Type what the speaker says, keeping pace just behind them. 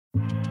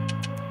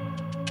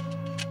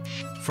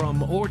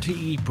From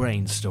RTE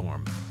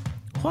Brainstorm,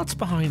 what's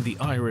behind the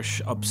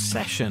Irish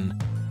obsession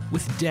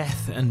with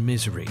death and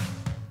misery?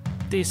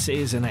 This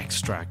is an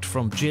extract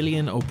from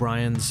Gillian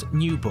O'Brien's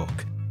new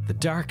book, The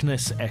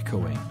Darkness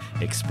Echoing,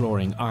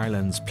 exploring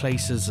Ireland's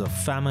places of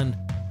famine,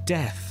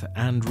 death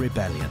and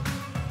rebellion.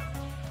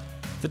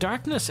 The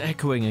Darkness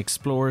Echoing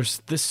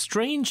explores the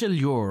strange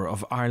allure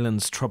of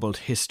Ireland's troubled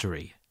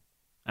history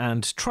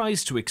and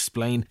tries to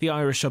explain the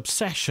Irish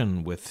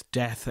obsession with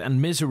death and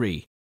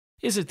misery.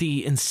 Is it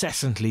the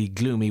incessantly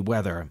gloomy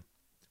weather?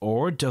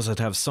 Or does it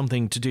have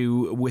something to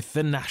do with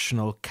the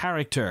national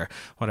character,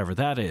 whatever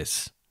that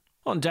is?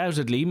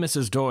 Undoubtedly,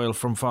 Mrs. Doyle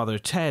from Father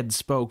Ted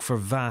spoke for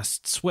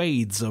vast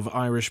swathes of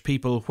Irish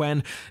people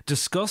when,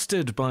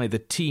 disgusted by the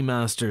tea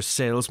master's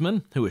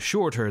salesman, who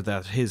assured her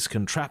that his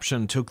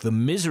contraption took the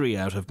misery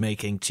out of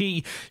making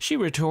tea, she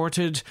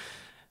retorted,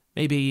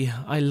 "Maybe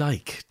I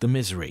like the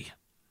misery."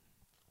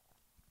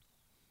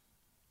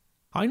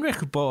 Heinrich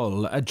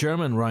Böll, a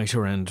German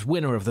writer and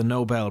winner of the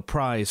Nobel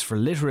Prize for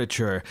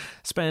Literature,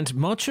 spent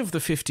much of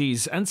the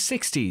 50s and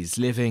 60s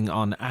living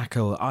on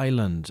Achill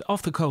Island,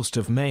 off the coast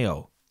of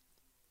Mayo.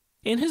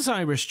 In his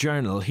Irish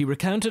journal, he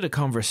recounted a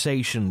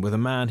conversation with a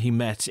man he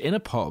met in a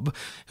pub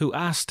who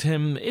asked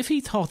him if he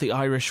thought the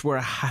Irish were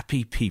a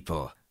happy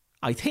people.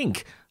 "I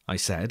think," I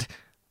said,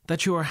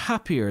 "that you are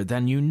happier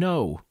than you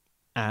know.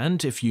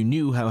 And if you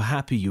knew how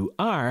happy you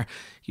are,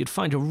 you'd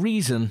find a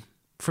reason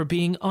for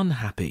being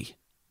unhappy.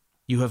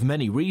 You have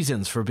many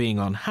reasons for being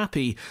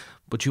unhappy,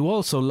 but you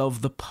also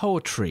love the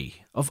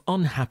poetry of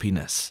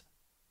unhappiness."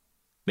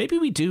 Maybe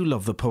we do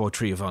love the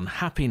poetry of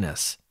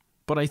unhappiness,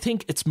 but I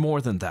think it's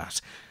more than that.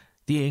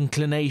 The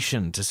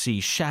inclination to see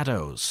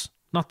shadows,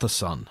 not the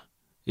sun,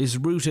 is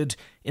rooted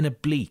in a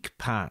bleak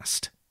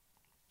past.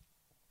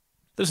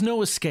 There's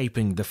no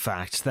escaping the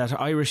fact that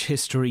Irish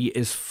history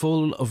is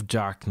full of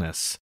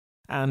darkness,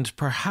 and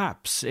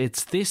perhaps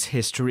it's this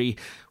history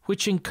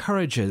which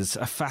encourages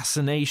a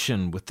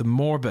fascination with the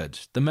morbid,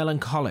 the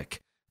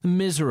melancholic, the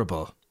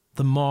miserable,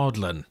 the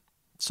maudlin.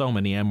 So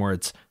many M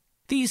words.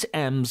 These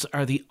M's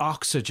are the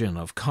oxygen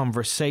of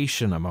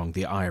conversation among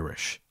the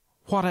Irish.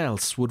 What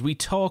else would we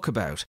talk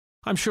about?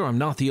 I'm sure I'm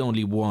not the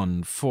only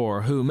one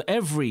for whom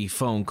every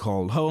phone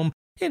call home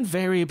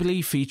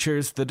invariably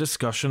features the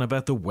discussion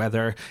about the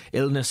weather,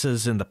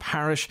 illnesses in the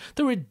parish,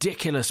 the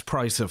ridiculous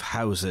price of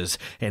houses,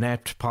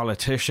 inept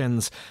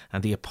politicians,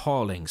 and the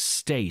appalling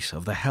state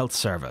of the health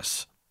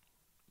service.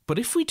 But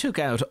if we took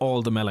out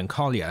all the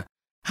melancholia,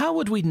 how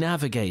would we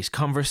navigate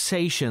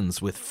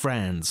conversations with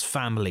friends,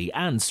 family,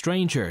 and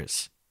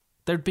strangers?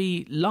 There'd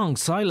be long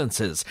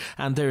silences,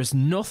 and there's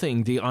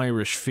nothing the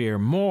Irish fear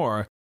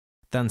more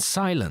than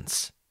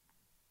silence.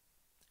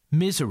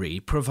 Misery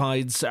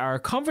provides our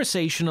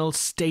conversational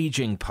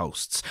staging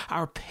posts,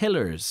 our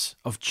pillars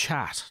of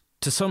chat.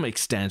 To some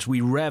extent,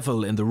 we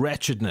revel in the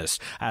wretchedness.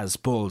 As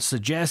Bull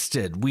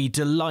suggested, we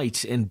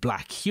delight in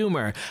black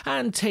humour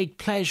and take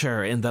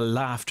pleasure in the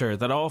laughter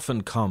that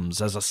often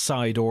comes as a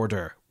side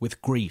order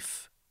with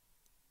grief.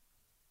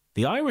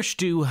 The Irish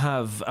do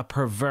have a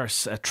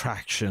perverse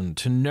attraction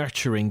to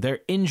nurturing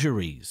their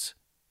injuries.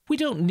 We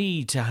don't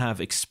need to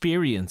have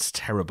experienced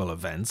terrible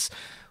events.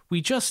 We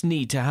just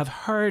need to have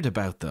heard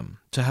about them,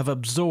 to have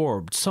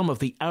absorbed some of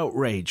the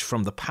outrage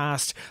from the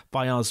past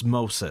by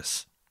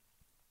osmosis.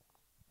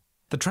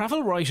 The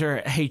travel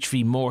writer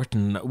H.V.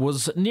 Morton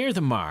was near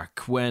the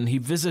mark when he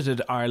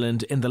visited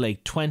Ireland in the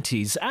late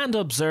 20s and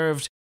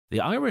observed,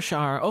 "The Irish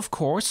are, of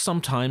course,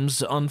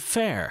 sometimes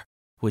unfair,"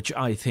 which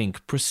I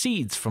think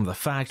proceeds from the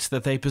fact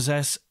that they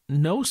possess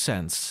no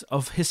sense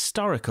of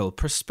historical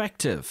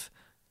perspective.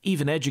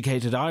 Even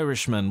educated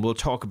Irishmen will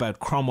talk about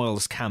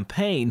Cromwell's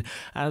campaign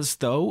as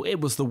though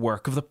it was the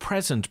work of the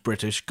present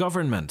British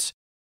government.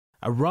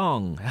 A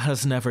wrong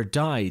has never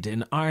died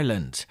in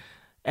Ireland.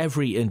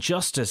 Every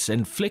injustice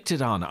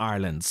inflicted on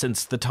Ireland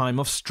since the time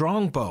of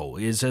Strongbow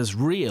is as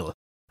real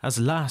as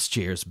last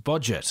year's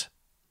budget.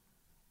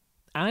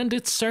 And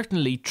it's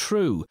certainly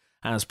true,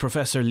 as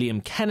Professor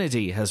Liam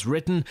Kennedy has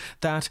written,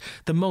 that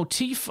the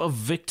motif of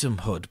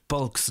victimhood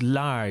bulks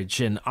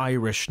large in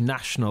Irish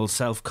national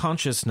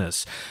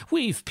self-consciousness.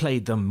 We've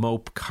played the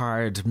mope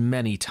card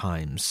many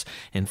times.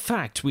 In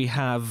fact, we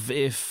have,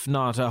 if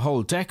not a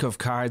whole deck of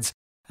cards,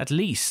 at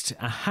least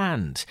a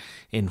hand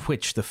in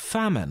which the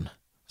famine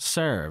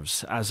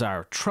serves as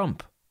our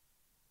trump.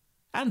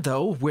 And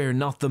though we're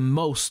not the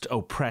most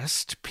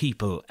oppressed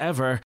people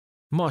ever,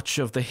 much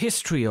of the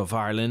history of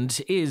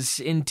Ireland is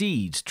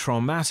indeed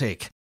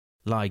traumatic.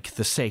 Like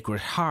the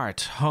Sacred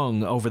Heart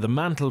hung over the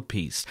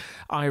mantelpiece,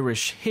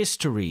 Irish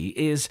history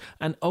is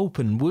an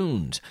open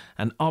wound,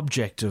 an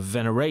object of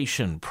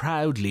veneration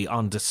proudly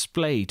on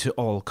display to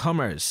all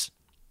comers.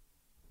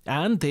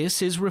 And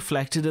this is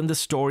reflected in the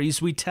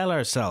stories we tell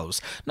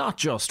ourselves, not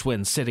just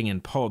when sitting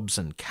in pubs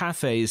and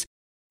cafes,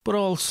 but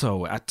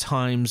also at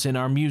times in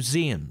our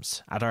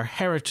museums, at our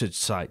heritage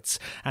sites,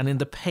 and in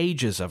the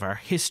pages of our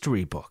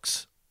history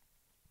books.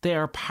 They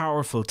are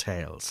powerful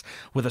tales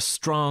with a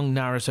strong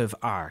narrative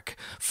arc.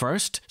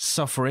 First,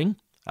 suffering,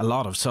 a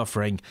lot of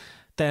suffering,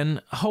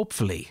 then,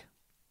 hopefully,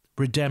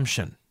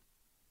 redemption.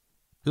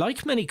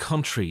 Like many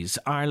countries,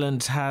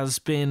 Ireland has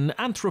been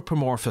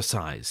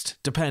anthropomorphised,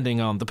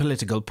 depending on the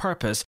political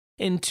purpose,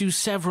 into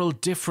several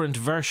different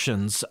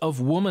versions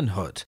of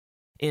womanhood.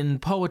 In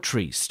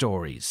poetry,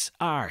 stories,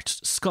 art,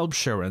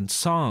 sculpture and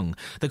song,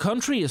 the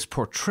country is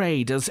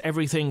portrayed as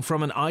everything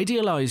from an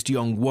idealised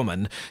young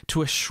woman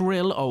to a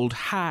shrill old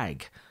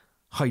hag.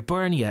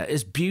 Hibernia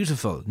is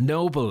beautiful,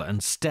 noble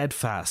and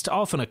steadfast,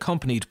 often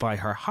accompanied by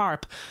her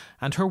harp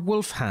and her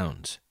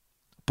wolfhound.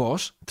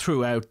 But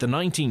throughout the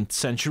 19th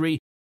century,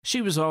 she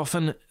was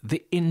often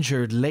the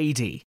injured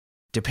lady,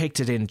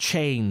 depicted in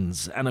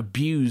chains, an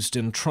abused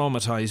and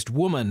traumatised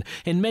woman,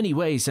 in many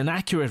ways an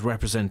accurate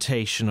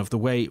representation of the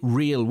way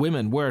real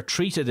women were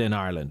treated in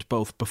Ireland,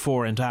 both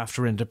before and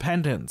after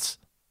independence.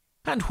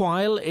 And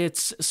while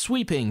it's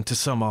sweeping to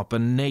sum up a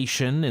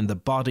nation in the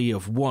body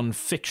of one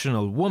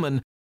fictional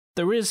woman,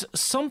 there is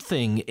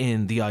something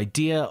in the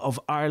idea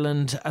of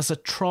Ireland as a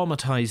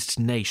traumatised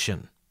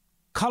nation.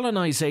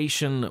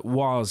 Colonisation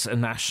was a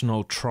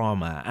national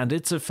trauma, and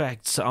its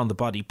effects on the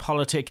body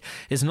politic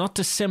is not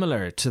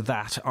dissimilar to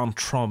that on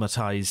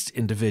traumatised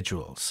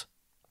individuals.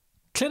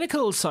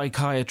 Clinical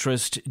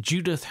psychiatrist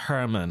Judith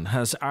Herman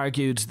has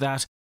argued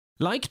that,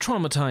 like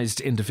traumatised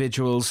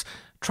individuals,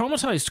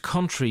 traumatised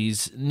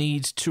countries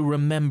need to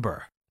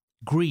remember,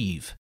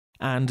 grieve,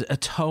 and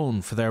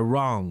atone for their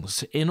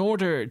wrongs in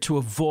order to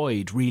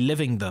avoid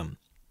reliving them.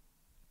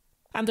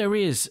 And there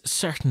is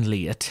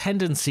certainly a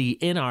tendency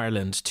in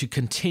Ireland to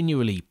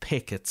continually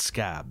pick at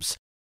scabs.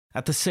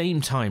 At the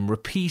same time,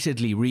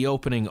 repeatedly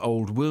reopening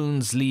old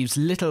wounds leaves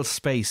little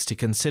space to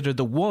consider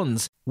the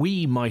ones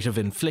we might have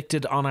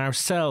inflicted on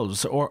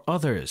ourselves or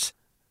others.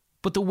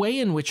 But the way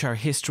in which our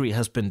history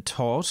has been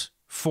taught,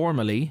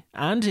 formally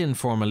and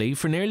informally,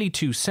 for nearly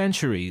 2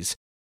 centuries,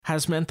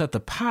 has meant that the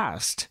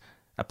past,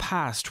 a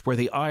past where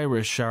the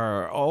Irish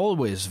are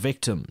always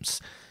victims,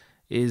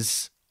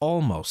 is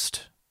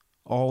almost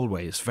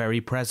always very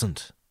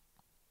present.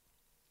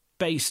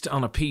 Based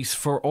on a piece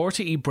for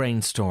RTE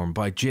Brainstorm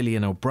by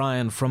Gillian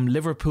O'Brien from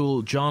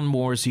Liverpool John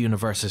Moores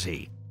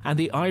University and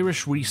the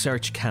Irish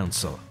Research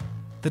Council,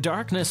 The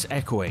Darkness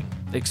Echoing,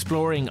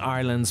 Exploring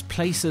Ireland's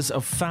Places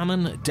of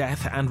Famine,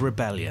 Death and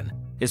Rebellion,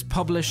 is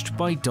published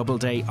by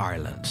Doubleday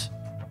Ireland.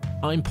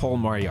 I'm Paul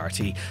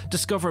Moriarty.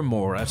 Discover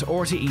more at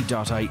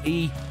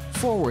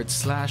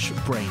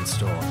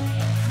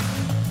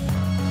rte.ie/brainstorm.